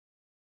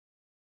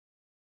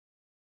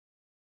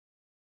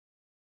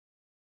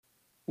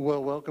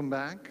Well, welcome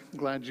back.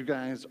 Glad you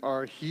guys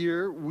are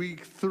here.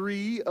 Week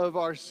 3 of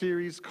our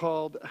series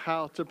called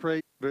How to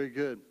Pray. Very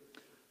good.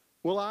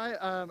 Well, I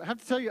have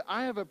to tell you,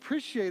 I have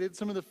appreciated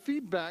some of the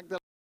feedback that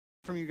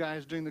from you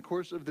guys during the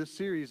course of this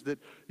series, that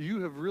you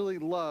have really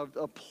loved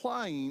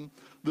applying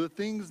the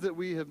things that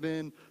we have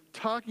been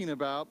talking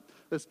about,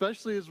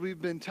 especially as we've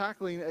been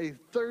tackling a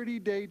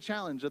 30-day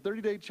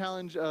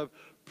challenge of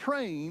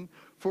praying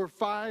for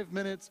 5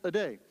 minutes a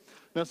day.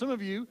 Now, some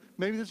of you,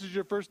 maybe this is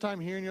your first time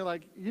here and you're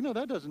like,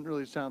 that doesn't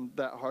really sound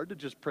that hard to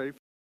just pray for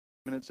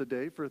 5 minutes a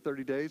day for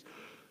 30 days.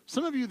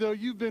 Some of you, though,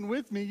 you've been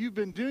with me, you've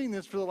been doing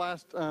this for the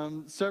last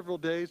several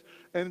days,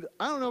 and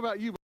I don't know about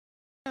you, but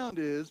what I found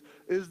is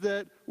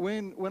that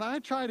when I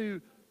try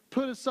to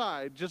put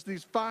aside just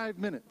these 5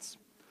 minutes,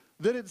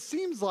 that it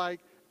seems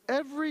like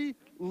every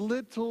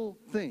little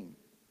thing,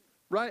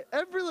 right?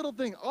 Every little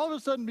thing all of a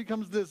sudden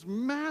becomes this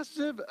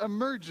massive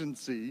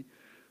emergency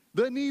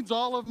that needs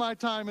all of my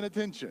time and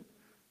attention,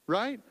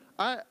 right?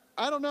 I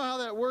don't know how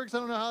that works. I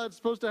don't know how that's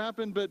supposed to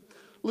happen, but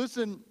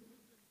listen,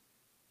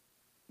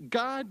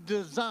 God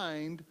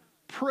designed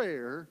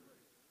prayer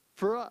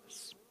for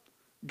us.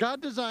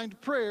 God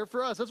designed prayer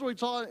for us. That's what we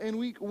saw in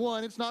week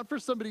 1. It's not for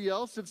somebody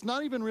else. It's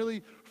not even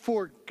really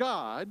for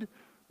God,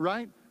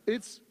 right?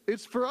 It's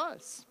for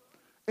us.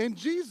 And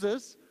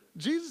Jesus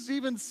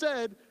even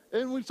said,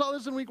 and we saw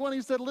this in week 1,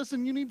 he said,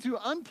 listen, you need to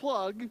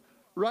unplug,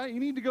 right? You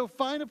need to go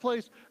find a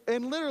place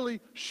and literally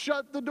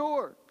shut the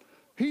door.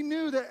 He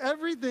knew that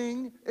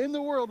everything in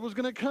the world was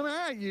going to come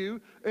at you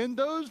in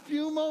those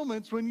few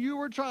moments when you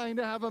were trying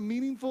to have a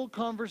meaningful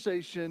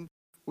conversation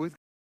with God.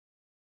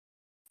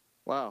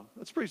 Wow,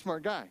 that's a pretty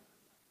smart guy,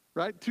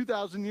 right?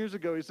 2,000 years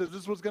ago, he says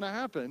this was going to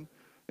happen.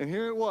 And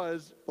here it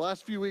was, the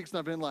last few weeks, and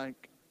I've been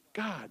like,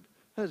 God,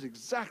 that is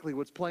exactly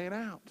what's playing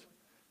out.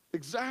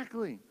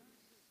 Exactly.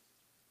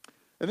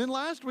 And then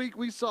last week,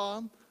 we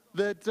saw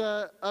that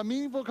a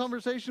meaningful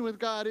conversation with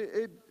God,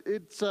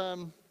 it's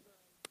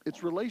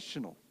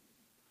relational.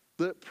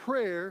 That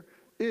prayer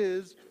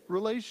is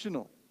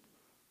relational,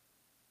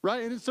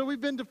 right? And so we've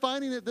been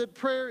defining it that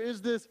prayer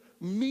is this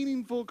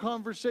meaningful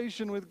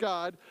conversation with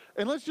God.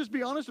 And let's just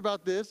be honest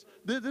about this.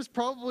 This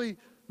probably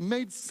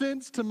made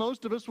sense to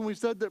most of us when we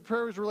said that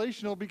prayer is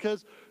relational,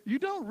 because you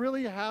don't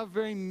really have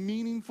very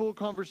meaningful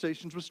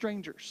conversations with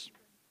strangers,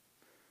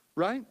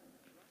 right?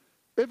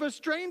 If a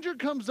stranger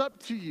comes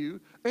up to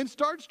you and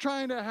starts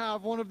trying to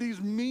have one of these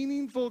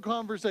meaningful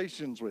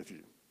conversations with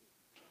you,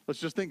 let's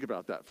just think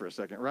about that for a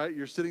second, right?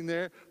 You're sitting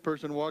there,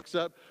 person walks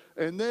up,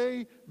 and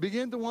they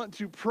begin to want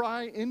to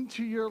pry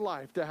into your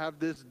life to have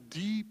this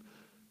deep,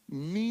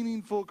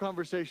 meaningful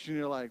conversation.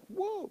 You're like,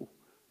 whoa,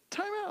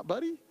 time out,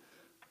 buddy.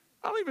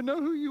 I don't even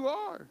know who you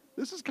are.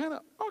 This is kind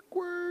of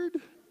awkward,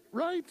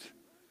 right?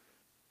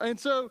 And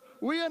so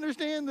we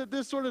understand that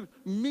this sort of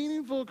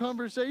meaningful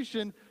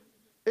conversation,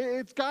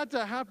 it's got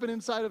to happen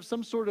inside of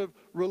some sort of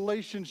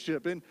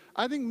relationship. And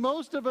I think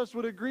most of us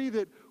would agree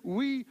that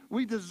we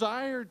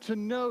desire to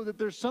know that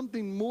there's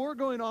something more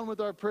going on with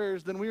our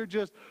prayers than we are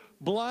just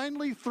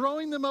blindly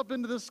throwing them up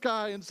into the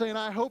sky and saying,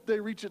 I hope they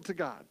reach it to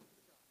God.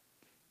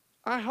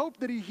 I hope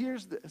that he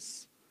hears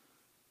this.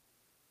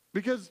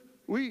 Because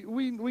we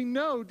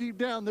know deep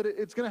down that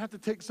it's going to have to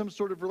take some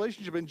sort of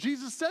relationship. And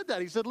Jesus said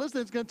that. He said,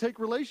 listen, it's going to take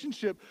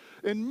relationship.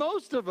 And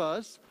most of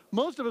us,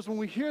 when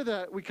we hear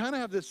that, we kind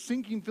of have this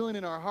sinking feeling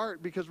in our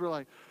heart, because we're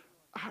like,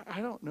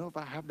 I don't know if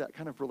I have that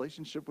kind of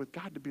relationship with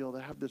God to be able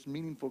to have this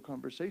meaningful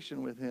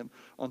conversation with him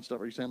on stuff.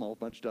 Are you saying I'm all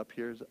bunched up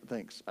here?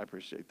 Thanks. I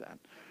appreciate that.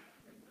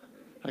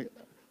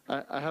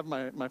 I have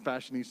my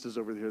fashionistas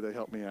over here. They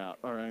help me out.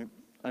 All right.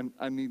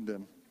 I need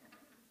them.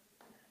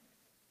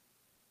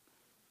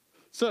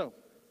 So,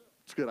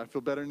 it's good. I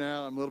feel better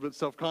now. I'm a little bit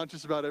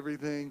self-conscious about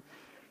everything.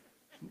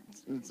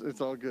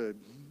 It's all good.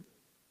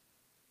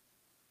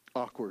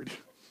 Awkward.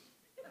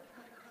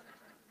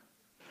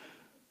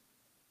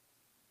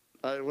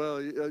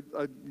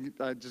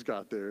 I just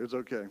got there. It's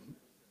okay.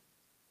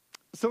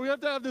 So we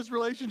have to have this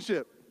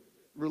relationship,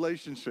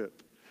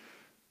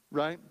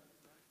 right?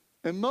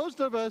 And most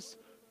of us,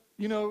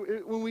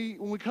 when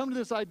we come to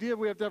this idea,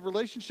 we have to have a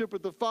relationship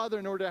with the Father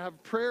in order to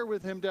have prayer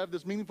with him, to have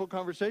this meaningful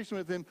conversation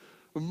with him.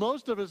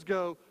 Most of us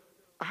go,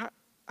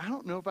 I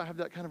don't know if I have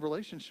that kind of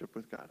relationship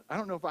with God. I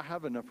don't know if I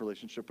have enough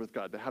relationship with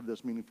God to have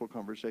this meaningful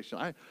conversation.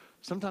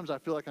 Sometimes I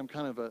feel like I'm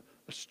kind of a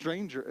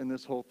stranger in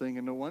this whole thing,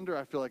 and no wonder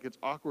I feel like it's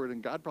awkward,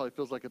 and God probably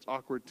feels like it's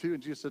awkward too.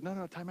 And Jesus said,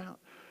 no, time out.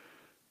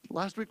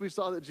 Last week we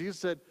saw that Jesus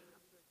said,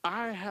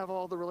 I have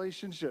all the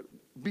relationship,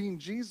 being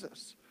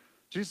Jesus.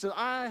 Jesus said,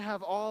 I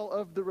have all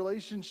of the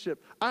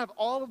relationship. I have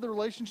all of the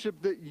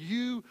relationship that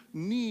you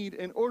need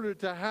in order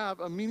to have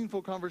a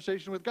meaningful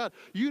conversation with God.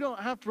 You don't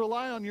have to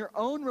rely on your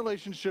own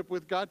relationship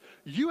with God.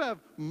 You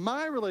have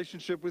my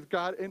relationship with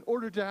God in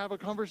order to have a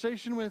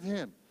conversation with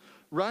him,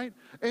 right?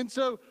 And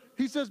so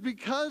he says,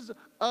 because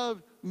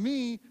of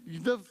me,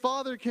 the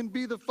Father can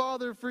be the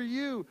Father for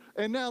you.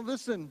 And now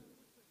listen,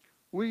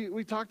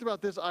 We talked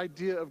about this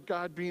idea of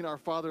God being our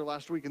Father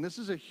last week, and this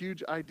is a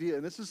huge idea,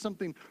 and this is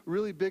something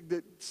really big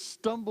that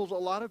stumbles a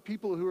lot of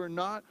people who are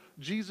not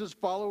Jesus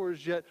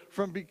followers yet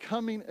from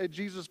becoming a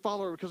Jesus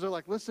follower, because they're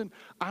like, listen,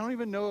 I don't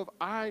even know if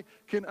I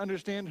can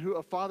understand who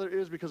a father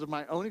is because of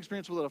my own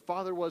experience with what a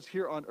father was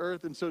here on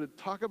earth, and so to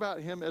talk about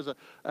him as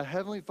a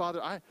heavenly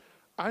Father, I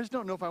just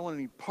don't know if I want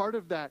any part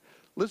of that.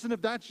 Listen,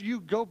 if that's you,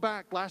 go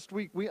back. Last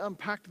week, we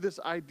unpacked this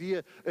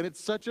idea, and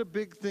it's such a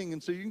big thing.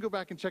 And so you can go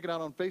back and check it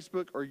out on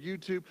Facebook or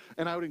YouTube,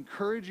 and I would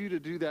encourage you to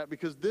do that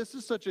because this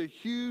is such a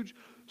huge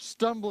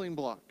stumbling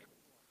block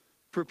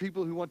for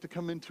people who want to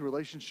come into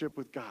relationship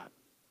with God.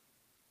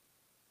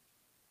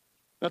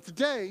 Now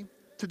today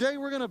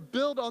we're going to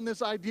build on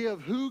this idea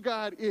of who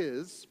God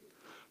is,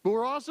 but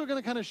we're also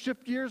going to kind of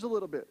shift gears a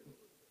little bit.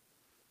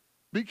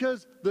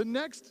 Because the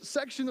next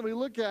section that we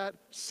look at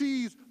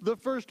sees the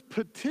first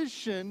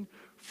petition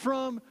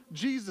from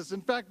Jesus.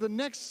 In fact, the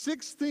next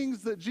 6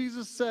 things that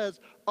Jesus says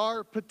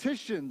are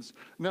petitions.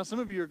 Now, some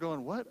of you are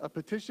going, what, a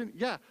petition?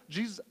 Yeah,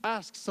 Jesus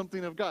asks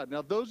something of God.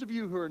 Now, those of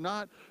you who are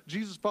not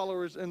Jesus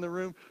followers in the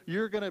room,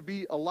 you're going to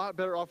be a lot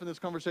better off in this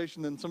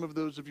conversation than some of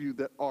those of you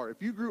that are.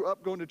 If you grew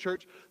up going to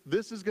church,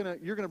 you're going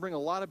to bring a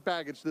lot of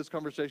baggage to this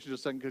conversation in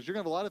just a second, because you're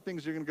going to have a lot of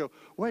things you're going to go,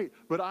 wait,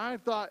 but I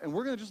thought, and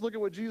we're going to just look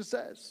at what Jesus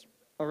says.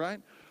 All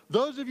right?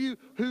 Those of you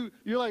who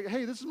you're like,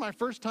 hey, this is my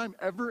first time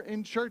ever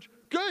in church.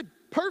 Good,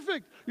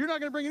 perfect. You're not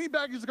going to bring any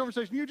baggage to the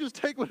conversation. You just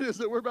take what it is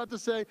that we're about to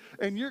say,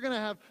 and you're going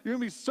to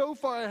be so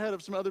far ahead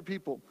of some other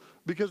people,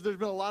 because there's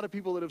been a lot of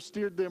people that have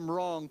steered them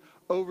wrong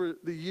over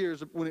the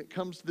years when it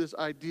comes to this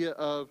idea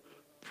of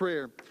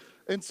prayer.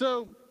 And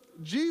so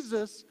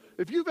Jesus,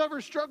 if you've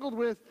ever struggled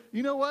with,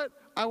 you know what,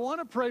 I want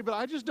to pray, but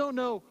I just don't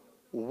know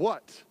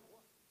what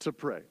to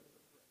pray.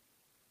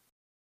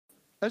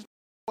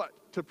 What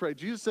to pray.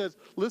 Jesus says,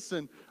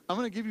 listen, I'm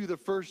going to give you the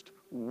first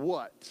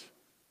what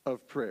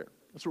of prayer.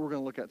 That's what we're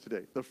going to look at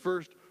today. The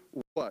first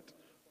what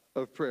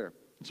of prayer.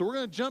 So we're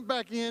going to jump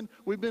back in.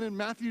 We've been in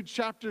Matthew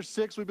chapter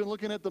 6. We've been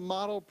looking at the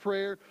model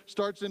prayer.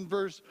 Starts in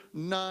verse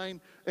 9,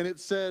 and it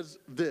says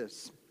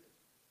this.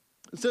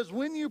 It says,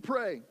 when you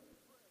pray,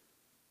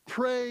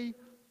 pray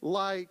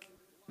like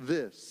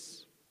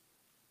this.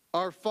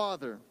 Our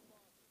Father,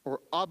 or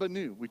Abba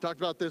Nu. We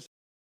talked about this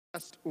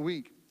last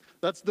week.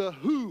 That's the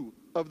who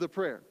of the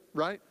prayer,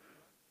 right?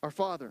 Our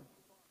Father.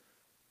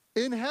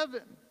 In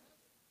heaven,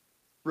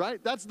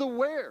 right? That's the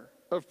where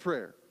of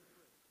prayer.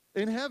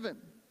 In heaven.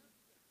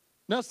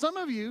 Now, some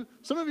of you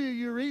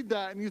read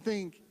that and you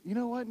think, you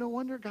know what? No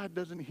wonder God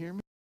doesn't hear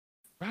me.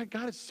 Right?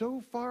 God is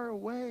so far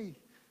away.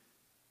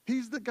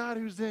 He's the God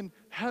who's in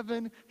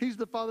heaven. He's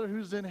the Father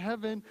who's in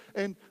heaven.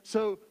 And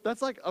so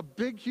that's like a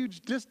big,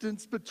 huge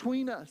distance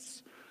between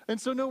us.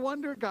 And so no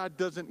wonder God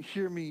doesn't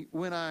hear me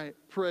when I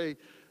pray.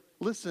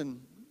 Listen,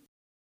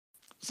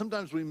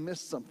 sometimes we miss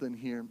something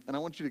here, and I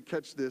want you to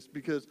catch this,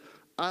 because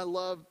I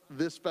love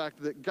this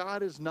fact that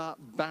God is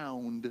not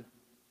bound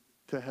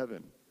to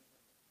heaven.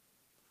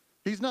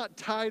 He's not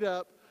tied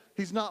up.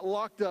 He's not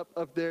locked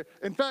up there.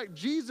 In fact,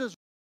 Jesus,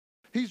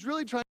 he's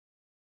really trying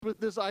with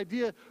this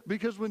idea,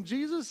 because when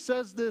Jesus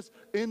says this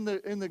in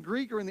the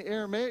Greek or in the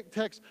Aramaic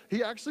text,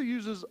 he actually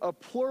uses a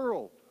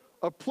plural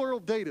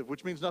dative,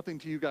 which means nothing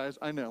to you guys,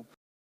 I know.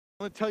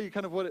 I'm going to tell you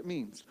kind of what it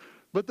means.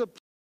 But the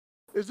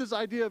is this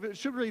idea of, it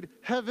should read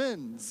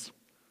heavens.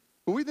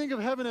 But we think of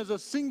heaven as a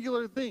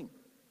singular thing. And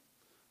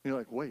you're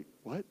like, wait,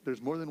 what?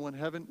 There's more than one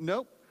heaven?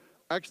 Nope.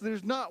 Actually,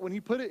 there's not. When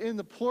you put it in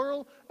the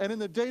plural and in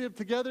the dative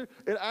together,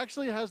 it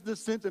actually has this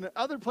sense. And in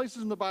other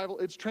places in the Bible,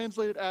 it's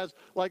translated as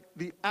like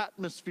the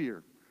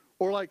atmosphere,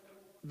 or like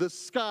the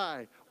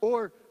sky,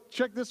 or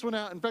check this one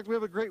out. In fact, we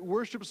have a great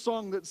worship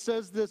song that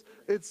says this.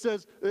 It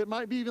says, it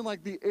might be even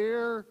like the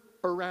air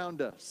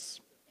around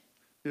us.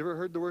 You ever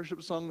heard the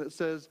worship song that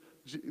says,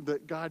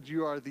 that God,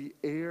 you are the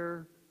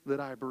air that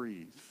I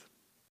breathe?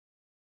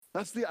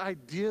 That's the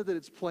idea that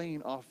it's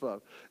playing off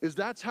of. Is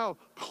that's how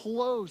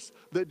close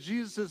that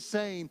Jesus is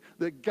saying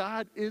that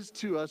God is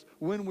to us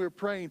when we're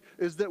praying,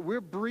 is that we're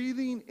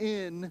breathing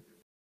in.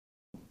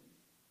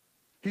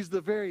 He's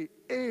the very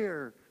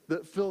air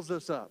that fills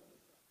us up.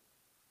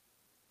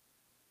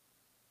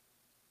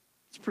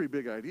 It's a pretty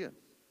big idea.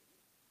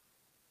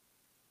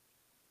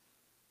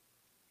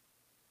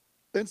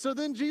 And so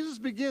then Jesus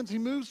begins. He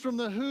moves from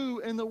the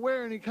who and the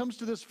where, and he comes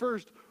to this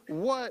first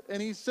what,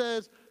 and he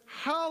says,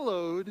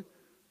 hallowed be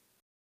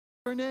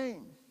your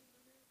name.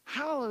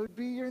 Hallowed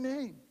be your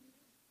name.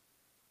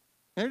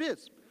 There it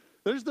is.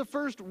 There's the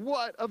first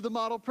what of the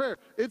model prayer.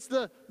 It's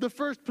the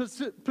first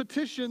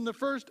petition, the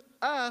first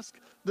ask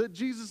that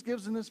Jesus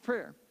gives in this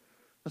prayer.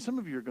 Now, some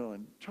of you are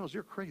going, Charles,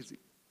 you're crazy.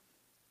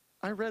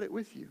 I read it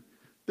with you.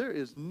 There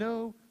is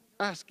no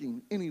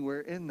asking anywhere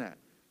in that.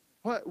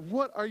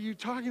 What are you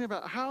talking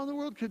about? How in the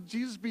world could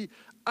Jesus be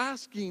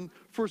asking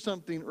for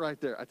something right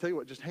there? I tell you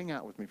what, just hang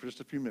out with me for just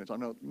a few minutes. I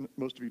know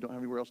most of you don't have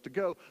anywhere else to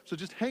go, so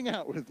just hang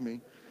out with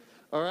me,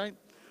 all right?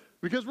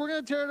 Because we're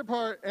going to tear it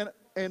apart,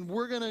 and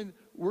we're going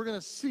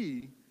to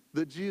see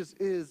that Jesus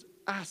is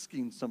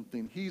asking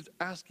something. He's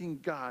asking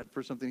God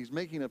for something. He's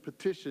making a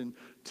petition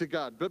to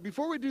God. But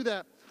before we do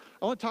that,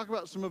 I want to talk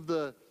about some of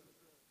the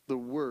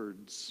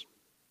words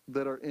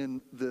that are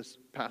in this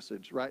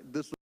passage, right?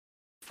 This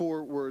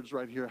 4 words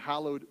right here,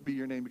 hallowed be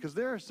your name, because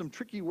there are some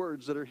tricky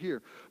words that are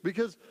here.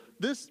 Because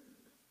this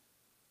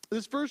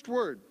first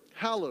word,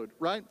 hallowed,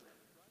 right?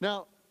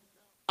 Now,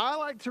 I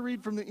like to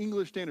read from the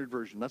English Standard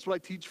Version. That's what I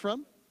teach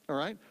from, all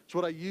right? It's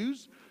what I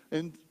use.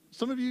 And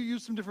some of you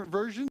use some different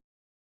versions.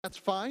 That's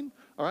fine,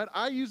 all right?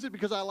 I use it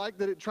because I like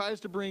that it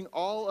tries to bring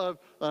all of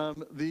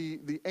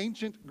the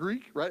ancient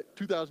Greek, right?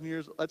 2,000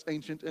 years, that's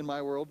ancient in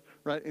my world,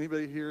 right?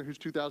 Anybody here who's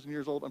 2,000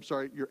 years old, I'm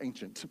sorry, you're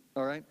ancient,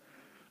 all right?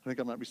 I think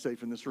I might be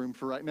safe in this room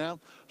for right now.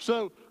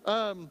 So,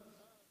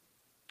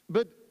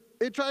 but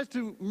it tries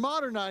to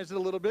modernize it a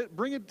little bit,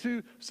 bring it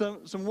to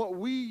some what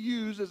we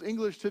use as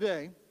English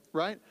today,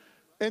 right?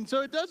 And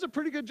so it does a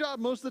pretty good job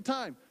most of the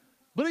time.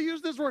 But it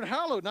used this word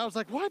hallowed, and I was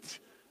like, what?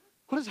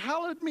 What does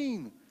hallowed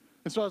mean?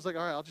 And so I was like,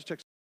 all right, I'll just check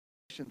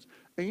translations.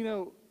 And you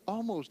know,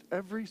 almost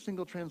every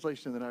single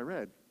translation that I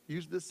read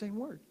used this same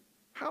word,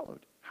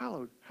 hallowed,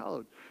 hallowed,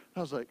 hallowed. And I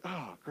was like,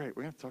 oh, great,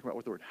 we have to talk about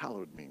what the word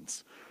hallowed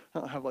means.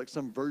 I don't have like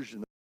some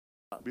version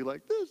that be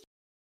like, this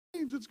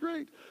means it's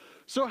great.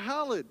 So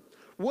hallowed,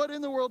 what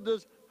in the world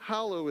does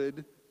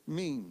hallowed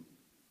mean?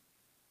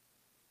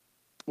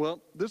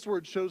 Well, this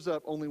word shows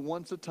up only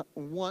once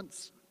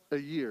a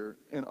year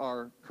in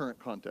our current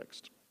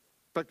context.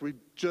 In fact, we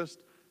just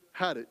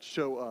had it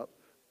show up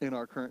in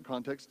our current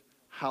context,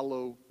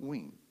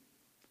 Halloween.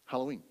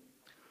 Halloween.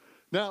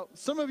 Now,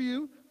 some of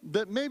you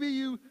that maybe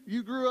you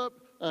grew up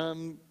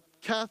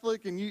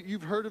Catholic and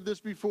you've heard of this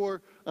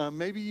before,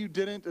 maybe you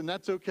didn't, and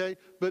that's okay.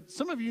 But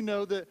some of you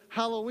know that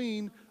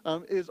Halloween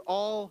is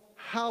All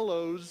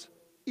Hallows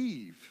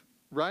Eve,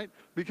 right?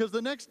 Because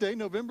the next day,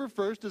 November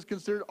 1st, is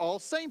considered All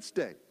Saints'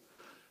 Day.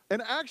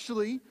 And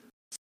actually,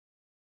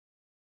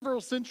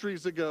 several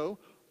centuries ago,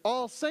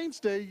 All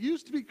Saints' Day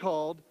used to be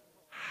called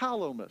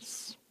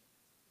Hallowmas.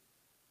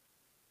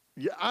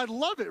 Yeah, I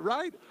love it,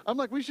 right? I'm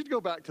like, we should go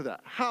back to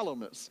that.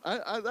 Hallowmas.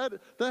 That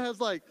has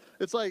like,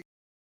 it's like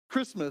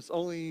Christmas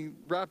only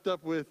wrapped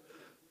up with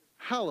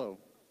hallow.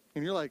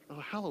 And you're like, oh,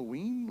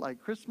 Halloween?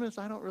 Like Christmas?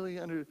 I don't really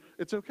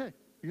it's okay.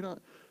 You know,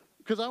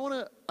 because I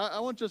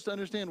want us to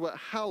understand what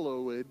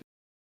hallowed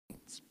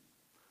means.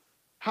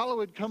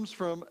 Hallowed comes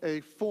from a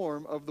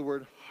form of the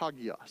word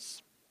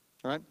hagios,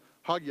 right?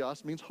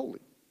 Hagios means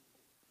holy,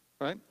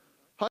 right?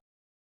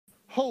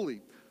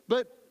 Holy.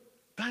 But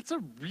that's a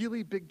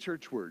really big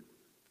church word.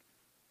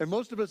 And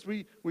most of us,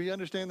 we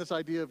understand this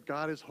idea of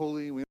God is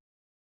holy,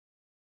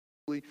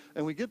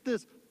 and we get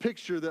this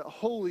picture that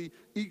holy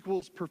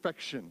equals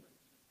perfection,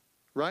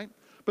 right?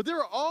 But there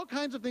are all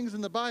kinds of things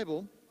in the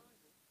Bible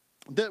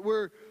that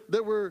were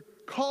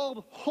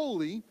called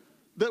holy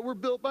that were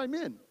built by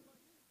men.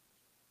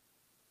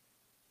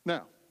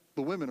 Now,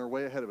 the women are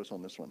way ahead of us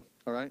on this one,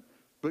 all right?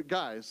 But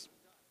guys,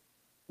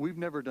 we've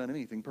never done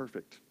anything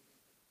perfect.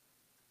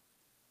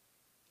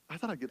 I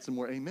thought I'd get some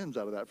more amens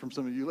out of that from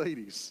some of you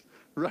ladies,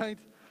 right?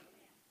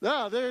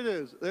 Ah, there it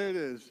is. There it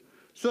is.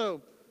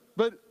 So,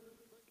 but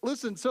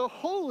listen, so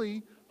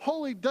holy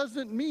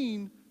doesn't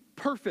mean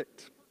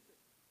perfect,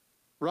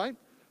 right?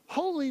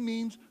 Holy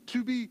means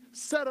to be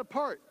set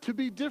apart, to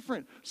be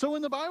different. So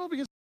when the Bible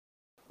begins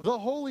the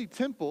holy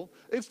temple,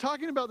 it's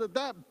talking about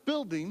that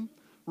building,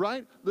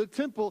 right? The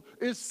temple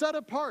is set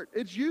apart.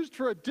 It's used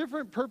for a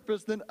different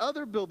purpose than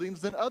other buildings,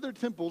 than other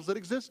temples that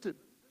existed.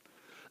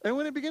 And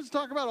when it begins to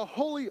talk about a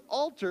holy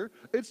altar,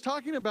 it's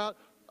talking about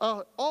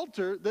an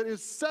altar that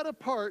is set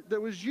apart, that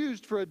was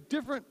used for a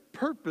different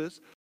purpose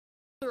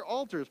than other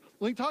altars.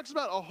 When he talks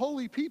about a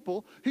holy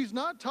people, he's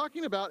not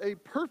talking about a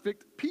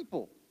perfect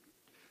people.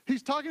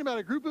 He's talking about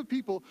a group of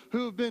people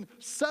who have been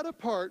set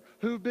apart,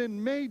 who have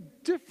been made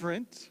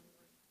different,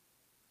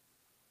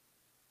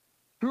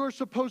 who are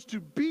supposed to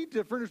be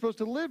different, are supposed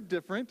to live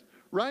different,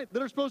 right?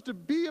 That are supposed to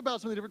be about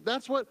something different.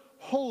 That's what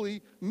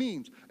holy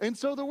means. And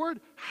so the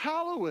word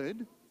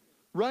hallowed,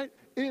 right?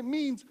 It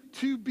means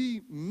to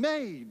be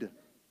made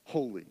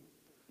holy.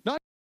 Not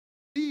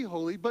to be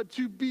holy, but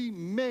to be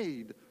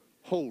made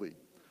holy,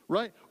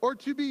 right? Or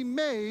to be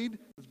made,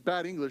 it's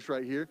bad English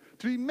right here,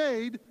 to be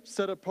made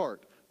set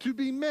apart, to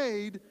be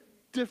made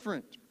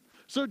different.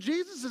 So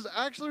Jesus is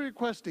actually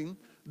requesting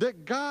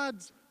that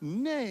God's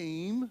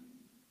name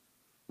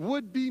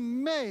would be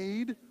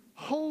made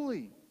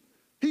holy.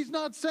 He's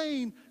not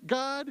saying,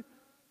 God,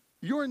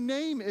 your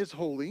name is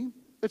holy.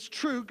 It's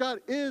true, God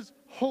is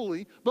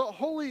holy, but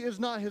holy is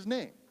not his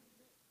name.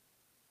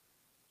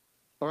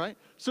 All right?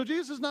 So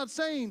Jesus is not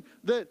saying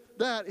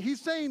that.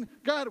 He's saying,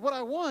 God, what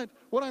I want,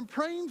 what I'm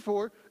praying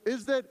for,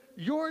 is that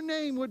your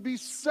name would be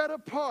set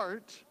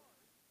apart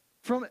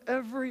from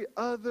every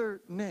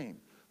other name.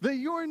 That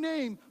your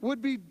name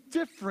would be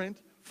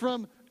different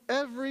from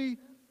every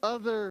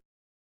other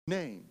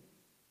name.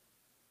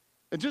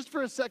 And just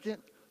for a second,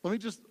 let me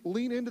just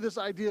lean into this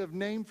idea of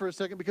name for a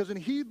second, because in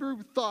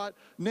Hebrew thought,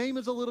 name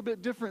is a little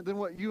bit different than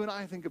what you and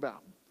I think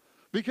about.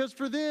 Because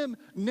for them,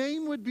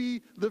 name would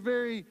be the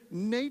very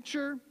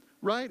nature,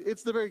 right?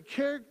 It's the very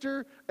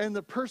character and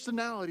the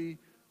personality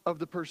of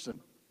the person.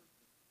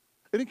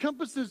 It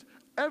encompasses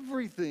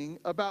everything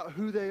about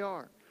who they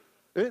are.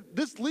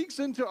 This leaks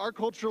into our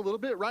culture a little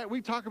bit, right?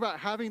 We talk about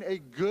having a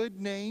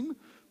good name,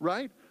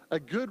 right? A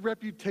good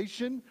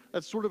reputation.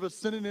 That's sort of a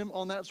synonym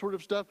on that sort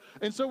of stuff.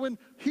 And so when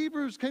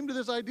Hebrews came to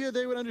this idea,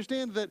 they would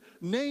understand that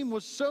name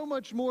was so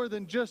much more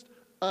than just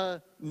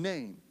a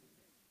name.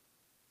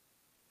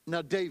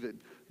 Now,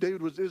 David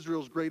was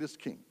Israel's greatest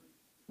king,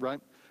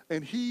 right?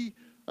 And he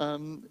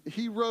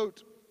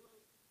wrote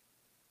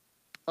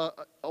a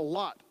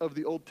lot of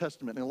the Old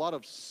Testament and a lot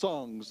of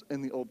songs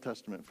in the Old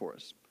Testament for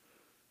us.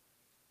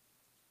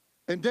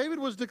 And David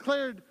was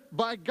declared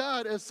by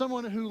God as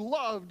someone who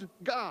loved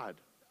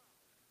God.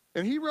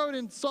 And he wrote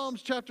in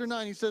Psalms chapter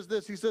 9, he says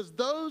this, he says,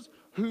 those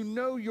who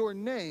know your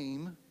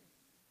name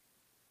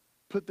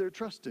put their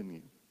trust in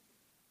you.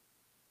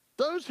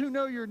 Those who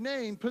know your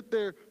name put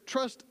their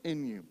trust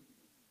in you.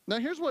 Now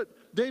here's what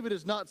David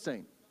is not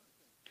saying.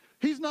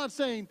 He's not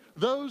saying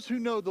those who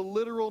know the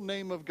literal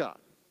name of God.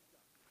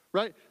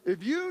 Right?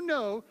 If you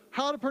know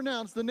how to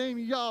pronounce the name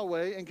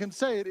Yahweh and can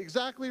say it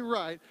exactly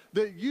right,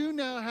 that you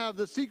now have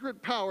the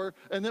secret power,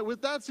 and that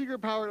with that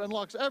secret power it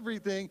unlocks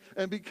everything,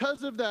 and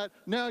because of that,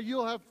 now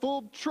you'll have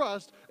full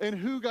trust in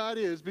who God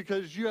is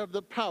because you have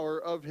the power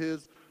of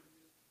his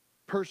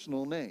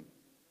personal name.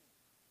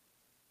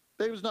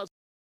 David's not.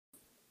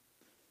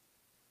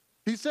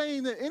 He's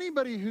saying that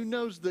anybody who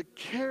knows the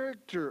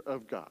character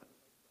of God,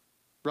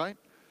 right?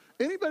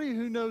 Anybody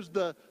who knows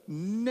the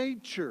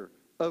nature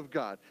of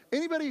God.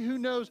 Anybody who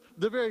knows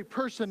the very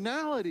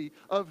personality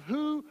of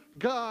who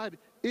God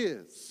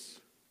is.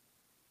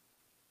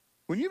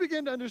 When you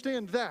begin to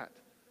understand that,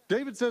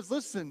 David says,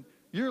 listen,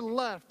 you're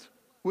left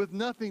with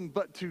nothing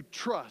but to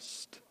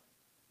trust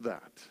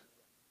that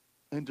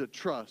and to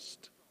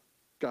trust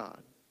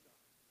God.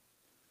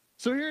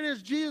 So here it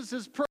is, Jesus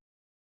is praying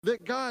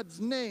that God's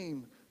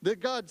name,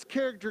 that God's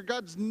character,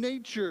 God's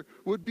nature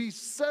would be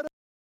set apart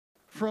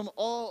from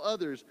all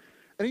others.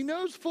 And he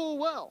knows full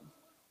well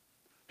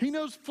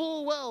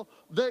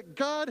that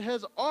God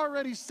has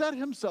already set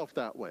himself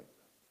that way.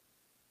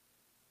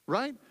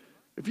 Right?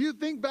 If you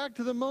think back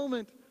to the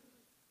moment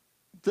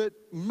that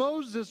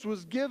Moses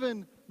was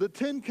given the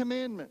 10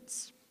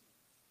 Commandments,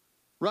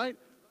 right?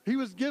 He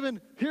was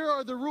given, here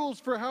are the rules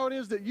for how it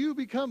is that you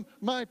become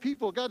my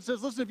people. God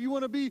says, listen, if you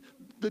want to be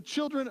the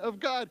children of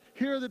God,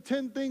 here are the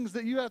 10 things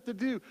that you have to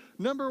do.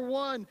 Number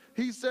 1,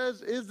 he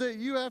says, is that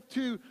you have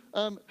to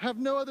have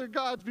no other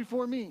gods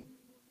before me.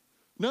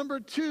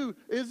 Number 2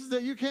 is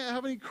that you can't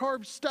have any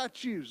carved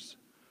statues.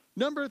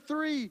 Number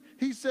 3,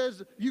 he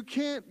says, you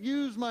can't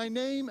use my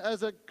name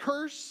as a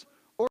curse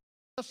or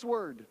a cuss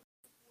word.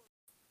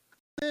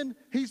 Then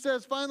he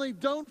says, finally,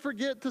 don't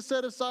forget to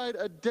set aside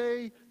a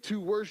day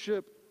to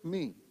worship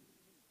me.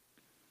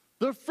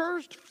 The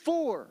first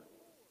 4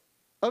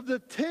 of the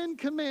 10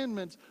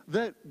 commandments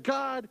that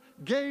God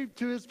gave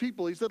to his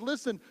people. He said,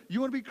 listen,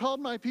 you want to be called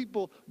my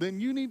people, then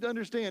you need to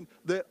understand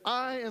that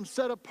I am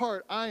set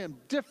apart. I am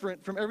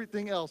different from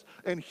everything else.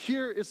 And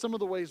here is some of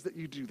the ways that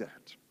you do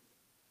that.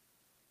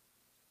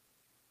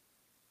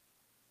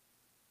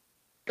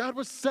 God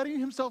was setting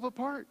himself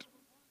apart.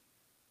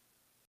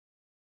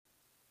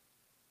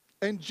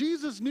 And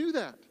Jesus knew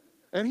that.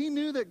 And he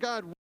knew that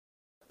God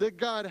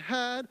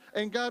had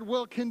and God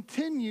will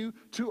continue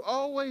to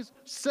always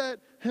set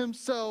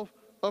himself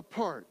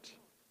apart.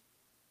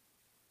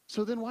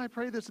 So then why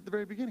pray this at the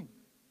very beginning?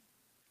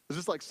 Is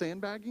this like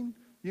sandbagging?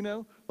 You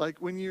know, like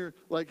when you're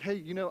like, hey,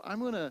 you know,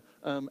 I'm going to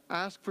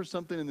ask for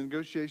something in the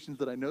negotiations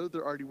that I know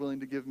they're already willing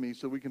to give me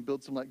so we can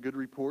build some like good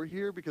rapport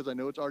here because I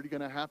know it's already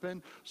going to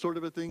happen, sort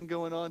of a thing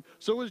going on.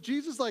 So was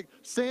Jesus like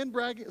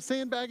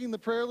sandbagging the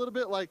prayer a little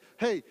bit? Like,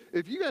 hey,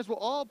 if you guys will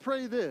all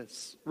pray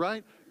this,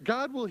 right?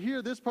 God will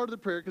hear this part of the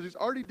prayer because he's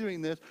already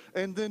doing this,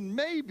 and then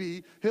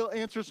maybe he'll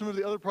answer some of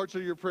the other parts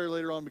of your prayer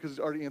later on because he's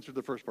already answered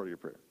the first part of your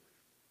prayer.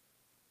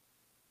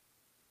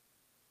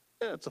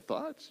 Yeah, it's a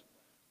thought.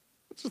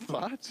 It's a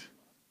thought.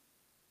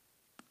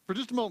 For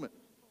just a moment,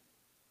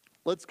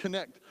 let's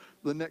connect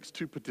the next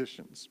 2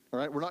 petitions. All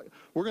right, we're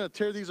going to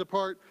tear these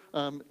apart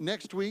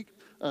next week,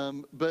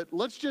 but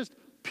let's just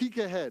peek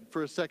ahead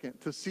for a second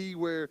to see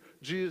where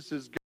Jesus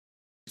is going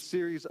in a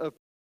series of,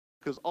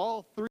 because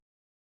all 3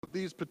 of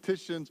these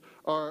petitions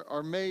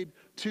are made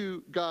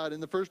to God.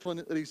 And the first one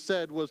that he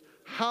said was,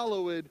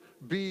 hallowed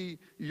be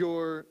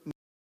your name.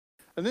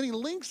 And then he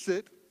links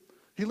it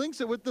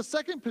with the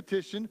second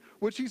petition,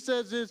 which he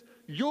says is,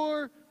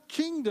 your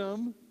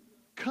kingdom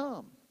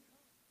come.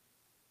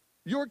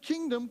 Your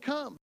kingdom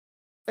come.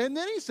 And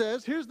then he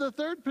says, here's the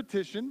third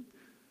petition,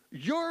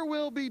 your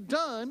will be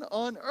done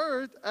on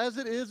earth as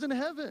it is in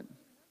heaven.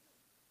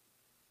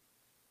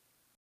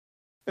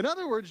 In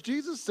other words,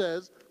 Jesus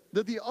says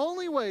that the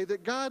only way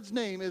that God's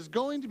name is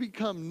going to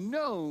become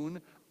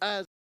known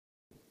as,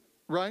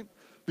 right?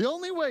 The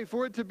only way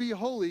for it to be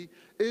holy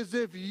is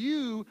if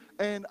you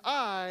and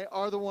I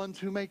are the ones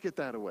who make it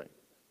that way.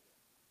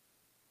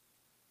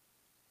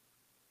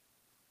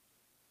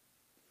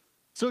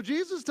 So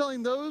Jesus is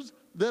telling those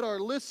that are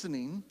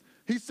listening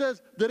He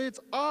says that it's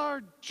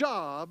our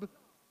job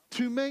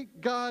to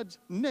make God's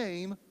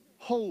name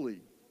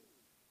holy.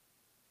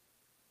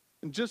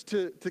 And just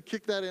to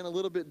kick that in a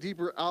little bit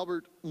deeper,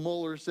 Dr.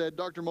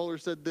 Mohler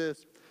said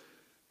this.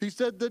 He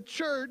said, the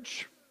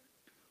church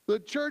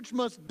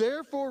must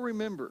therefore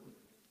remember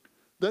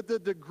that the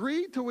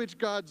degree to which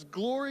God's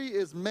glory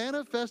is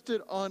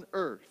manifested on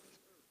earth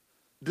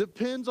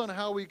depends on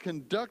how we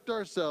conduct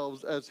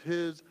ourselves as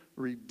his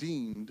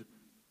redeemed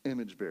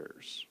image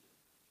bearers.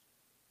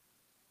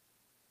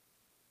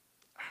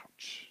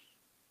 Ouch.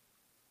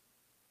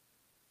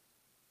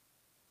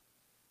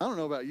 I don't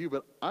know about you,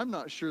 but I'm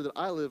not sure that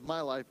I live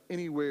my life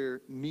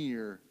anywhere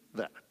near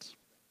that.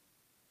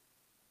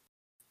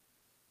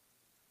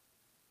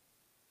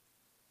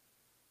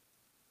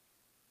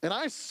 And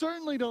I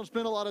certainly don't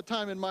spend a lot of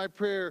time in my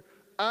prayer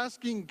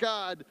asking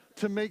God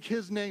to make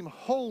his name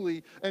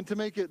holy and to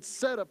make it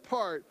set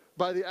apart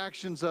by the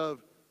actions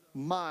of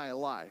my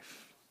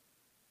life.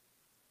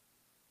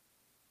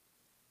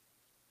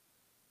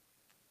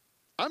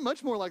 I'm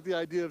much more like the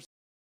idea of,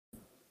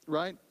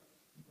 right?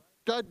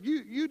 God,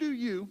 you do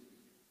you,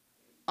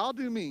 I'll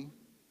do me,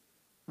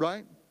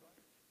 right?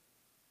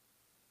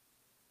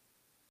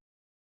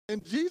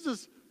 And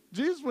Jesus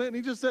went and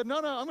he just said, no,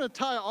 I'm going to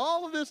tie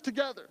all of this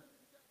together.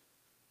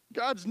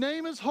 God's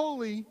name is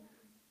holy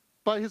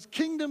by his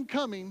kingdom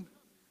coming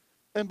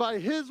and by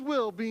his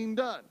will being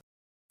done.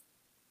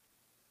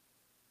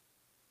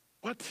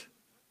 What?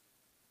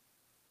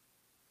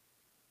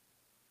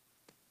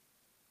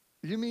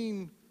 You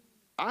mean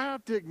I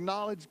have to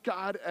acknowledge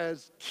God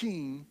as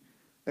king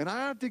and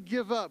I have to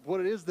give up what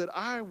it is that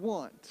I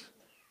want,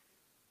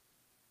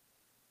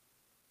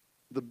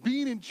 the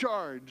being in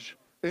charge,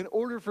 in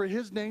order for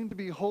his name to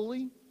be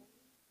holy?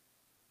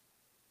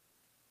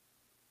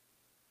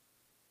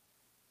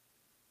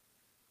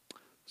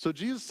 So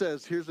Jesus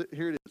says, here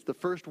it is, the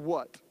first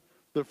what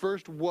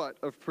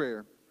of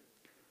prayer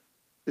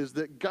is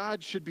that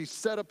God should be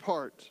set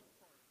apart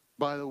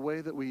by the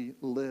way that we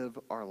live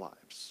our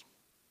lives.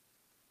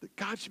 That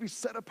God should be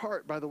set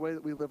apart by the way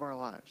that we live our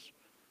lives.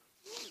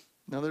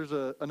 Now there's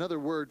another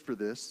word for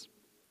this.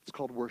 It's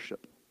called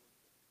worship.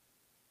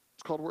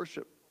 It's called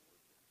worship.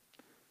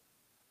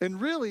 And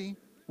really,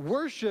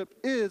 worship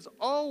is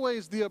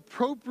always the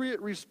appropriate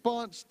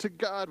response to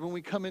God when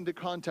we come into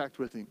contact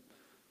with him.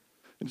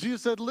 And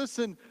Jesus said,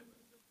 listen,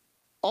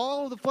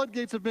 all of the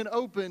floodgates have been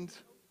opened,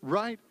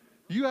 right?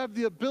 You have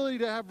the ability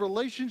to have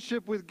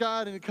relationship with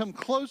God and to come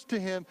close to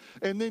him.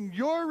 And then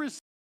your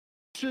response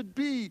should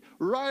be,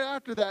 right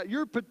after that,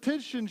 your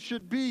petition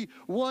should be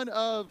one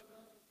of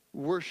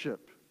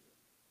worship.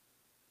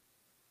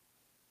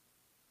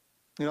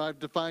 You know, I've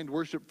defined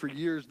worship for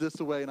years this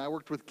way, and I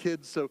worked with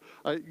kids, so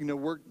I,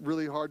 worked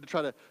really hard to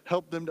try to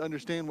help them to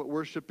understand what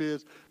worship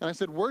is. And I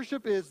said,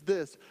 worship is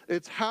this.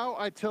 It's how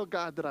I tell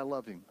God that I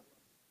love him.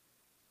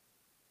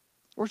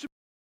 Worship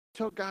is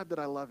how I tell God that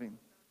I love him.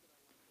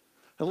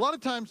 And a lot of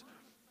times,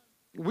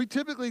 we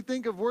typically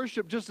think of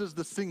worship just as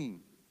the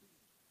singing,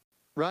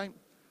 right?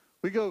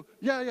 We go,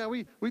 yeah,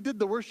 we did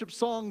the worship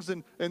songs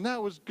and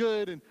that was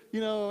good. And,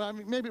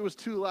 maybe it was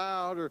too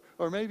loud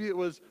or maybe it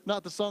was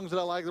not the songs that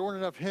I like. There weren't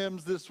enough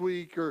hymns this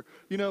week or,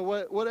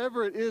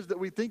 whatever it is that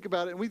we think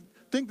about it. And we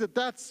think that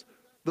that's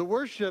the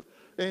worship.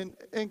 And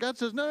God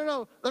says,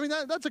 no. I mean,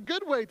 that's a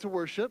good way to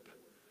worship,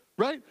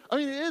 right? I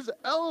mean, it is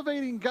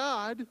elevating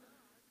God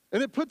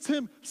and it puts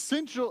him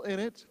central in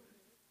it.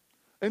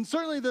 And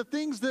certainly the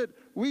things that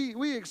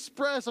we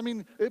express, I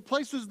mean, it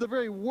places the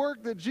very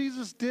work that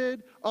Jesus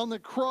did on the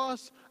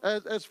cross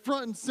as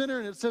front and center.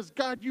 And it says,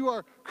 God, you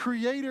are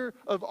creator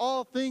of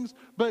all things.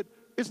 But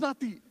it's not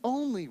the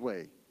only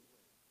way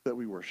that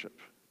we worship.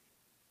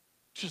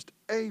 It's just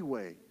a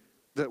way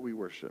that we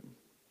worship.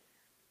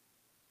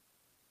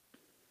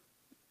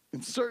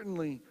 And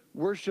certainly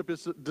worship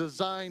is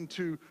designed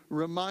to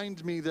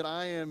remind me that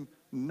I am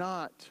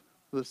not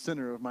the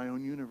center of my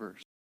own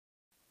universe.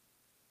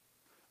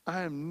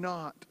 I am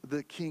not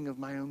the king of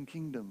my own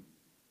kingdom.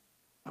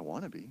 I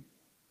want to be.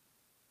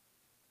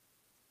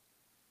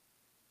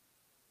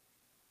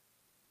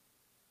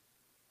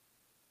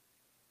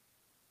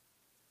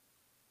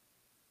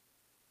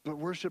 But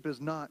worship is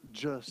not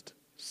just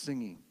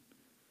singing.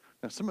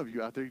 Now, some of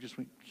you out there, you just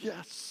went,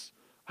 yes,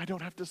 I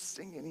don't have to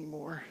sing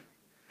anymore.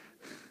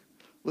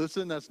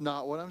 Listen, that's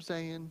not what I'm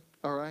saying,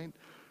 all right?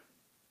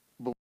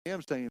 But what I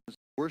am saying is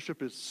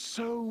worship is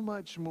so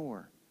much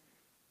more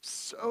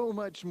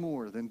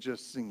than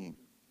just singing.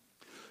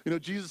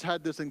 Jesus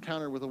had this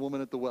encounter with a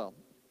woman at the well.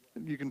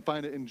 You can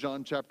find it in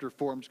John chapter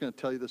 4. I'm just going to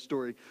tell you the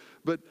story.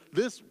 But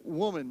this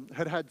woman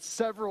had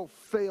several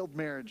failed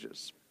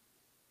marriages,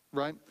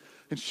 right?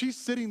 And she's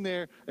sitting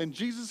there, and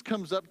Jesus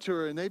comes up to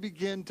her, and they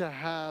begin to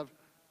have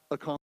a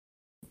conversation.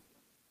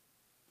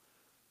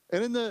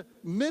 And in the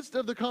midst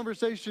of the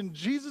conversation,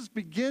 Jesus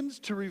begins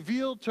to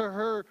reveal to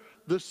her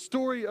the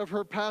story of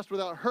her past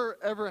without her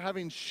ever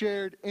having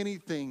shared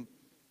anything.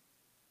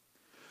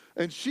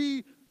 And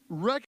she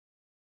recognizes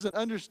and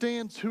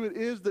understands who it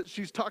is that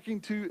she's talking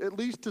to, at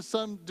least to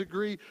some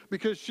degree,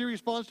 because she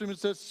responds to him and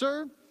says,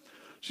 Sir,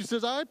 She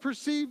says, I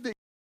perceive that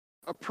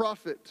you're a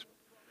prophet.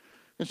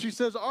 And she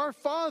says, our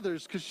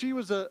fathers, because she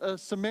was a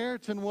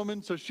Samaritan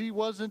woman, so she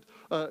wasn't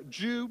a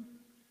Jew.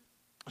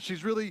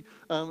 She's really,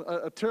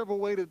 a terrible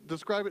way to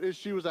describe it is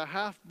she was a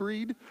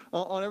half-breed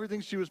on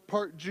everything. She was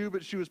part Jew,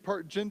 but she was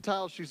part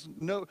Gentile. She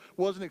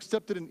wasn't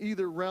accepted in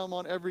either realm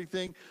on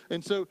everything.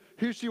 And so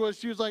here she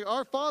was like,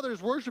 our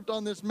fathers worshiped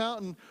on this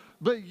mountain,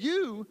 but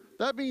you,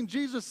 that being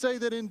Jesus, say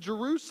that in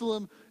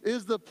Jerusalem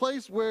is the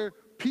place where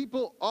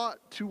people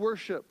ought to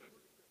worship.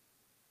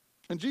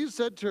 And Jesus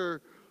said to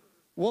her,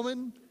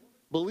 woman,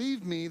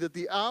 believe me that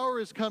the hour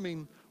is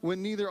coming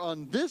when neither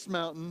on this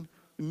mountain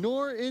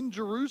nor in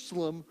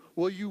Jerusalem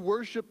will you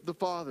worship the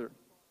Father.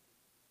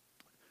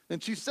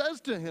 And he says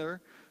to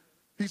her,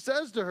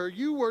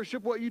 you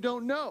worship what you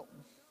don't know.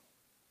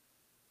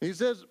 He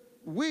says,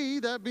 we,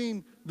 that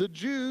being the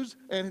Jews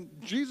and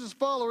Jesus'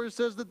 followers,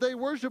 says that they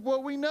worship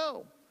what we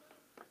know.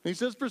 And he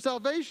says, for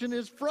salvation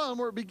is from,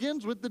 or it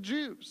begins with the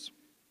Jews.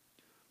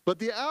 But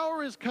the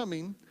hour is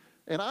coming,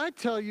 and I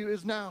tell you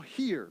is now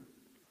here,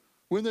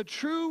 when the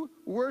true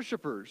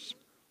worshipers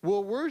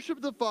will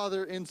worship the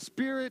Father in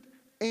spirit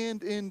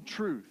and in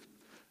truth.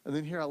 And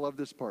then here, I love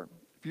this part.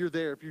 If you're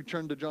there, if you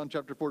turn to John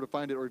chapter 4 to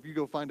find it, or if you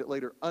go find it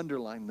later,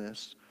 underline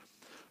this.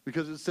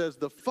 Because it says,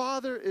 the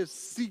Father is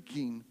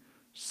seeking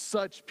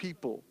such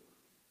people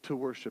to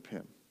worship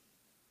him.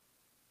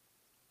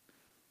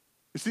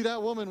 You see,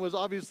 that woman was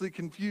obviously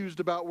confused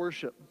about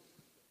worship,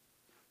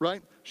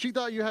 right? She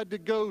thought you had to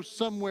go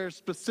somewhere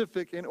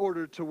specific in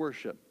order to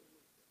worship,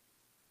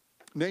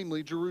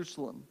 namely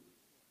Jerusalem.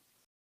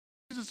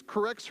 Jesus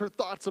corrects her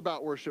thoughts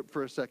about worship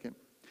for a second.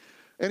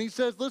 And he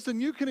says,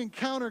 listen, you can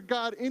encounter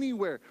God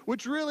anywhere,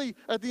 which really,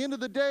 at the end of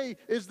the day,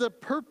 is the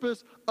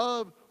purpose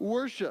of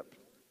worship,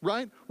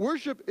 right?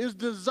 Worship is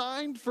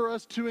designed for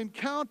us to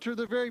encounter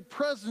the very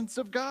presence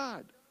of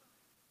God.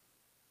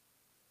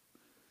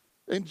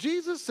 And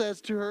Jesus says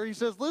to her, he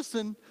says,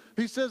 listen,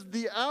 he says,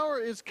 the hour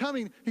is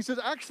coming. He says,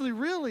 actually,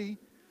 really,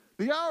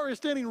 the hour is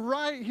standing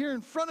right here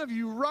in front of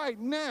you right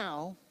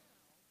now.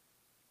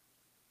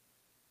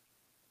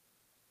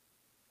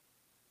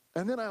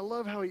 And then I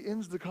love how he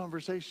ends the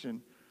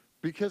conversation,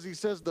 because he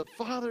says the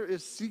Father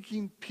is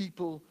seeking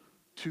people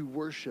to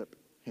worship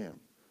him.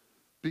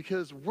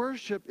 Because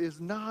worship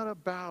is not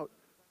about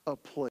a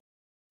place.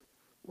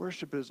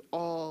 Worship is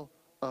all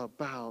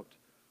about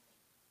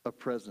a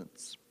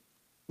presence.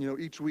 You know,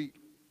 each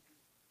week,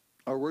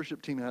 our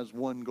worship team has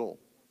one goal.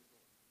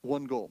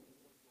 One goal.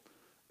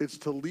 It's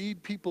to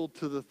lead people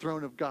to the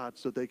throne of God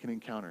so they can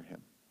encounter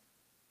him.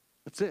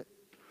 That's it.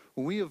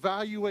 When we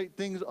evaluate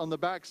things on the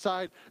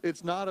backside,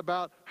 it's not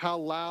about how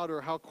loud or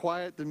how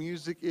quiet the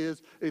music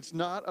is. It's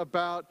not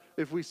about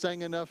if we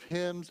sang enough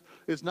hymns.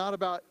 It's not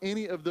about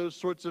any of those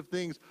sorts of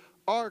things.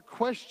 Our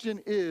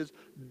question is,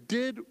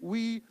 did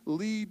we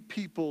lead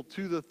people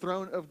to the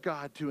throne of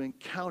God to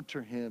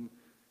encounter him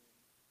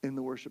in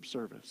the worship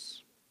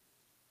service?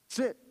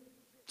 That's it.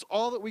 It's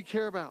all that we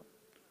care about.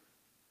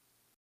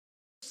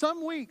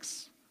 Some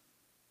weeks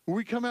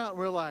we come out and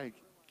we're like,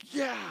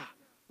 yeah,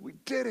 we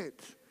did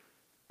it.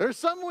 There's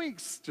some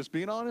weeks, just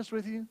being honest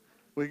with you,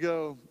 we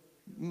go,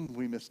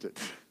 we missed it.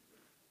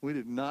 We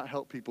did not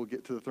help people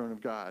get to the throne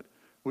of God.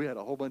 We had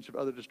a whole bunch of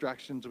other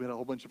distractions. We had a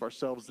whole bunch of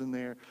ourselves in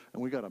there,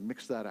 and we got to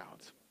mix that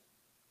out.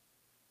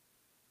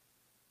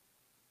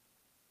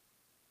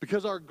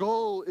 Because our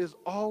goal is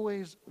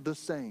always the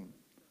same.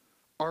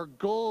 Our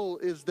goal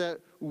is that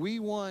we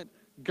want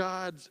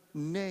God's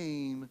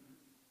name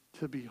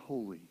to be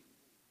holy.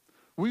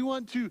 We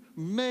want to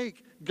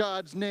make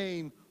God's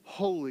name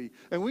holy.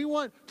 And we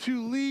want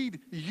to lead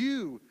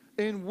you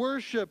in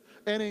worship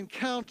and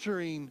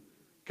encountering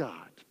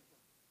God.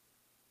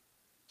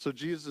 So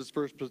Jesus'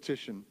 first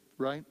petition,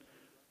 right?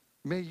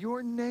 May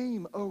your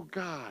name, O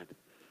God,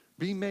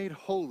 be made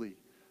holy.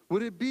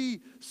 Would it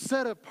be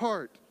set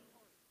apart?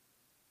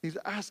 He's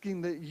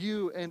asking that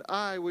you and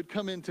I would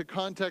come into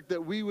contact,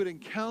 that we would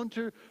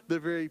encounter the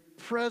very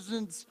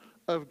presence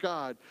of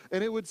God.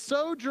 And it would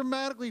so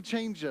dramatically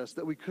change us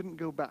that we couldn't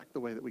go back the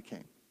way that we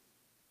came.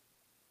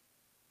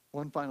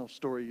 One final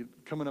story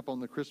coming up on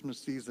the Christmas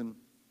season.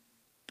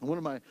 One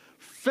of my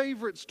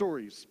favorite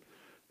stories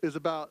is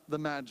about the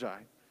Magi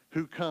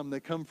who come. They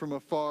come from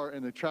afar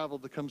and they travel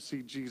to come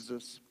see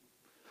Jesus.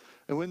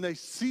 And when they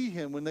see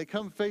him, when they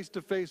come face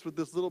to face with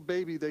this little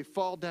baby, they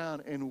fall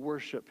down and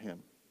worship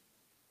him.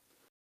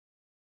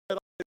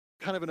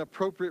 Kind of an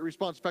appropriate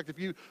response. In fact, if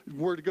you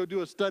were to go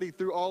do a study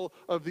through all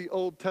of the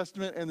Old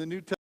Testament and the New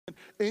Testament,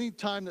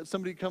 anytime that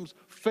somebody comes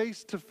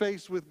face to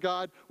face with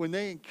God, when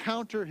they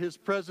encounter his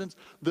presence,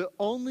 the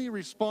only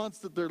response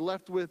that they're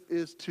left with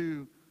is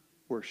to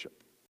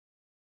worship.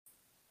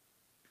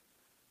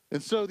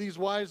 And so these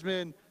wise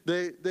men,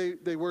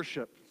 they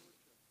worship.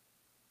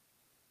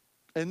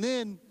 And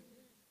then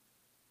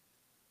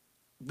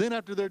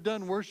after they're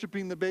done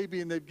worshiping the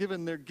baby and they've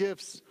given their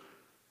gifts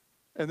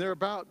and they're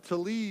about to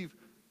leave,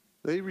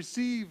 they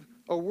receive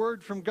a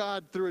word from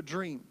God through a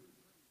dream.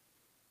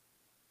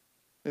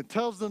 It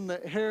tells them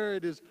that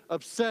Herod is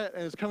upset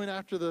and is coming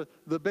after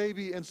the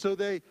baby, and so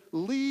they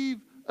leave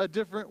a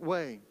different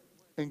way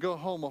and go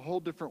home a whole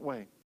different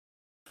way.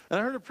 And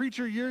I heard a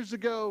preacher years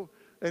ago,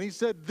 and he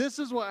said, this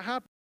is what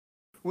happens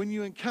when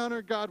you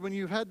encounter God, when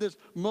you've had this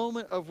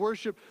moment of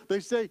worship. They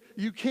say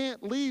you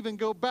can't leave and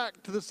go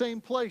back to the same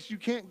place. You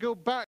can't go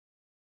back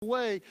the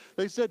way.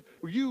 They said,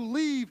 you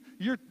leave,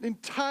 you're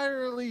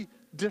entirely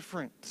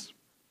different.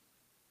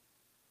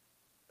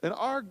 And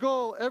our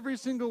goal every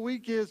single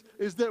week is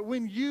that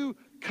when you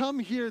come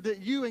here, that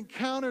you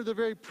encounter the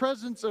very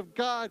presence of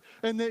God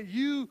and that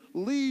you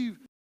leave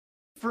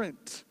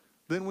different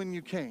than when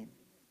you came.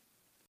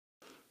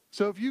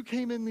 So if you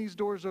came in these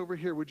doors over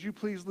here, would you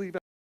please leave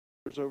out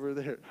the doors over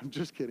there? I'm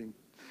just kidding.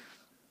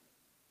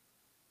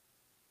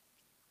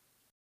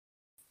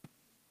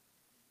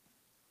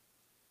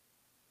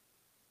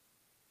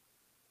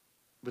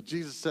 But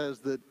Jesus says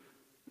that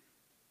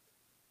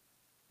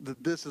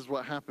this is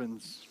what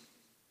happens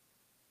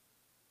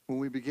when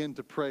we begin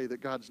to pray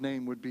that God's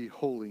name would be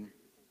holy.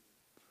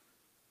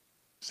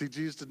 See,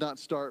 Jesus did not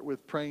start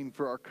with praying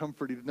for our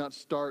comfort. He did not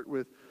start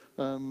with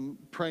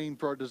praying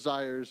for our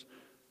desires.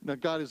 Now,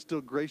 God is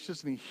still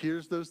gracious, and he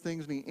hears those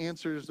things, and he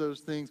answers those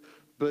things.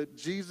 But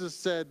Jesus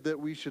said that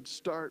we should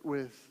start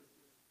with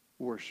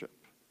worship.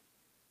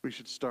 We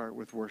should start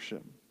with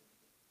worship.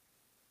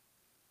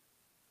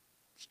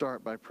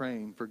 Start by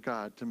praying for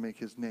God to make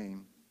his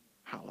name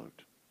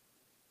hallowed.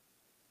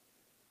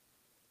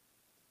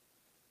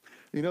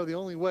 You know, the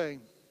only way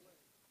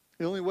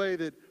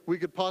that we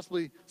could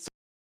possibly say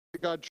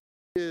that God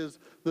is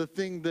the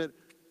thing that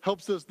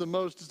helps us the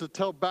most is to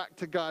tell back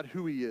to God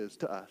who he is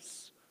to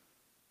us.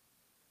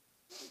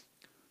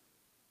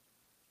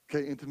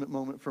 Okay, intimate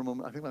moment for a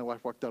moment. I think my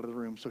wife walked out of the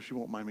room, so she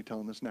won't mind me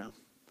telling this now.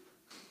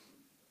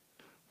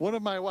 One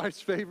of my wife's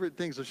favorite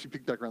things, so she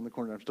peeked back around the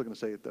corner. I'm still going to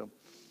say it, though.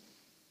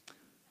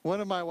 One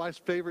of my wife's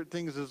favorite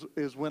things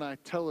is when I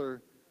tell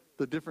her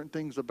the different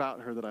things about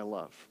her that I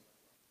love.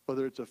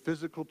 Whether it's a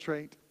physical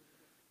trait,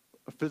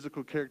 a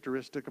physical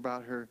characteristic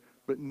about her,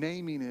 but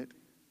naming it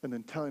and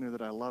then telling her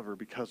that I love her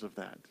because of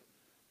that.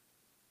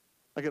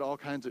 I get all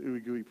kinds of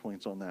ooey gooey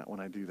points on that when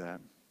I do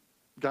that.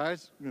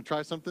 Guys, you're going to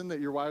try something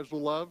that your wives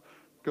will love?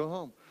 Go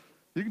home.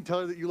 You can tell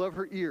her that you love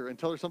her ear and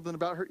tell her something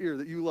about her ear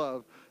that you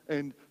love,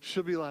 and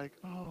she'll be like,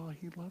 oh,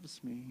 he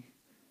loves me.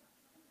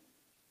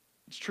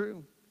 It's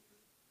true.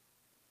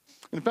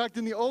 In fact,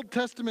 in the Old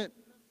Testament,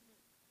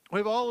 we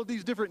have all of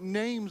these different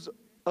names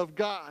of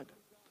God,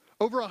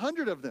 over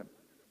 100 of them.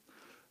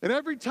 And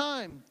every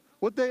time,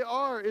 what they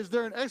are is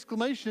they're an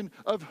exclamation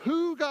of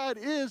who God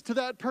is to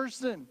that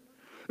person.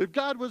 If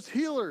God was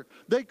healer,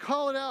 they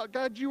call it out.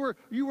 God, you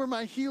were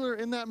my healer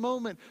in that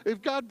moment.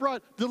 If God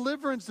brought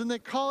deliverance, then they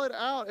call it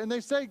out and they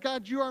say,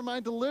 God, you are my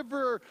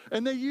deliverer.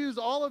 And they use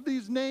all of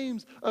these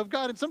names of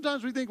God. And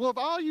sometimes we think, well, if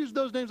I'll use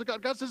those names of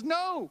God, God says,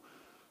 no.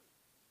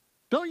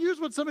 Don't use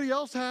what somebody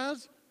else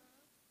has.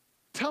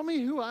 Tell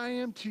me who I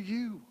am to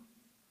you.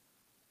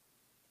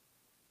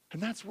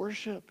 And that's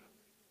worship.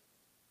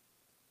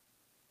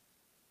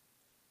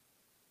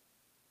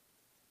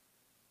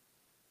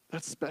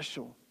 That's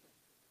special.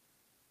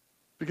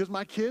 Because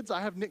my kids,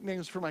 I have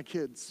nicknames for my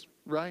kids,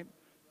 right?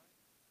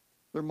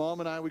 Their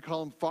mom and I, we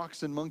call them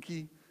Fox and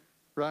Monkey,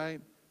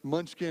 right?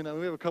 Munchkin,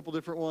 we have a couple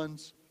different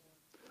ones.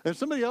 And if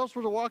somebody else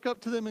were to walk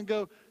up to them and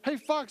go, hey,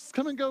 Fox,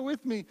 come and go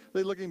with me,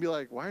 they look at me and be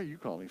like, why are you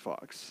calling me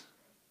Fox?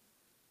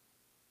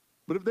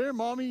 But if their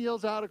mommy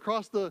yells out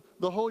across the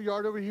whole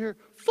yard over here,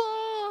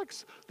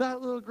 Fox,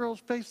 that little girl's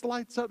face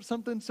lights up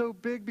something so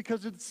big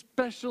because it's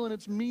special and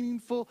it's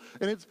meaningful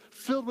and it's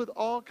filled with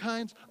all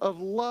kinds of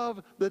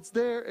love that's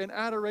there and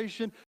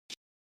adoration.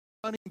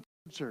 Running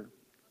towards her.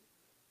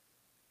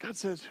 God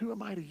says, who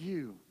am I to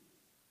you?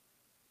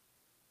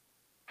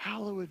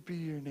 Hallowed be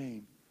your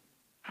name.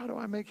 How do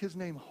I make his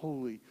name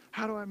holy?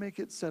 How do I make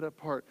it set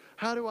apart?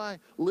 How do I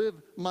live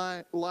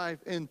my life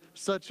in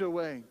such a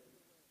way?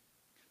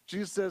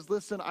 Jesus says,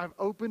 listen, I've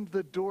opened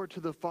the door to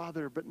the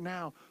Father, but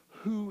now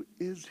who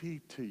is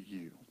he to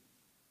you?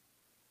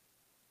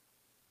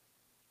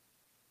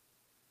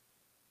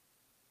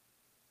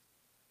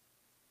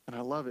 And I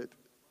love it.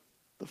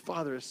 The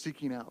Father is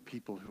seeking out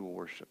people who will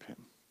worship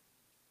him.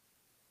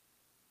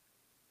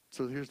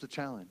 So here's the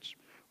challenge.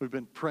 We've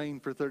been praying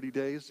for 30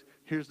 days.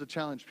 Here's the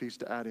challenge piece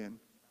to add in.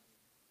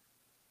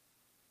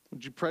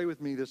 Would you pray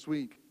with me this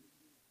week?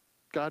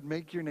 God,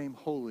 make your name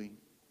holy.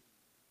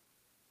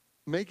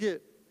 Make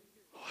it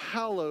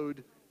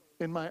hallowed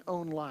in my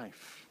own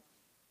life.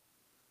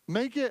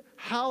 Make it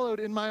hallowed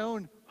in my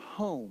own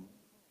home.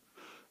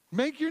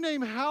 Make your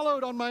name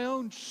hallowed on my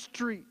own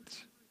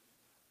street.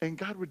 And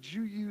God, would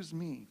you use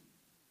me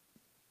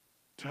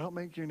to help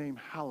make your name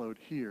hallowed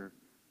here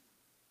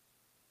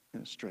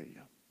in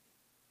Australia?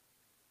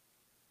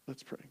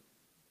 Let's pray.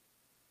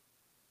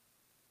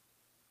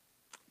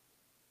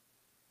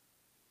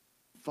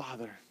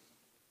 Father,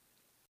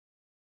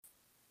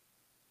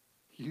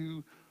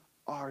 you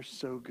are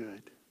so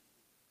good.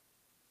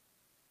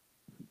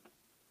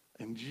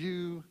 And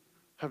you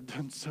have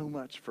done so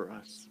much for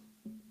us.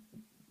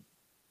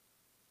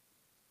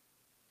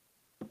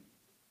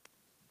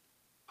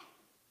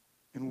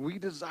 And we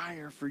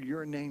desire for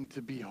your name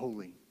to be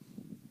holy.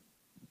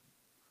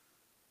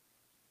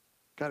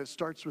 God, it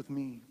starts with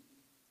me.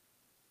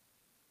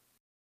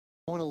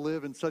 I want to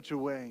live in such a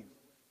way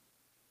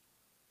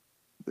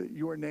that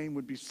your name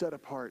would be set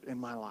apart in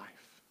my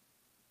life.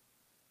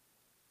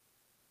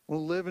 I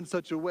want to live in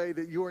such a way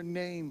that your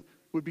name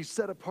would be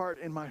set apart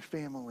in my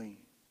family.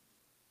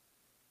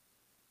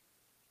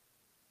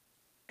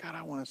 God,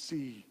 I want to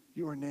see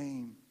your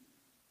name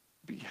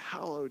be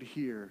hallowed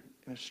here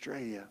in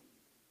Australia,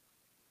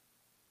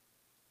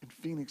 in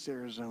Phoenix,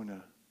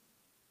 Arizona.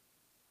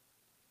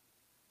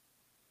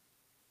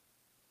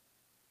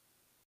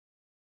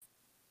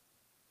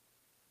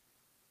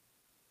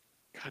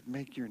 God,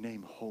 make your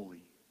name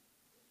holy.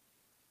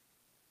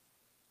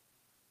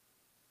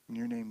 In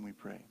your name we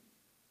pray.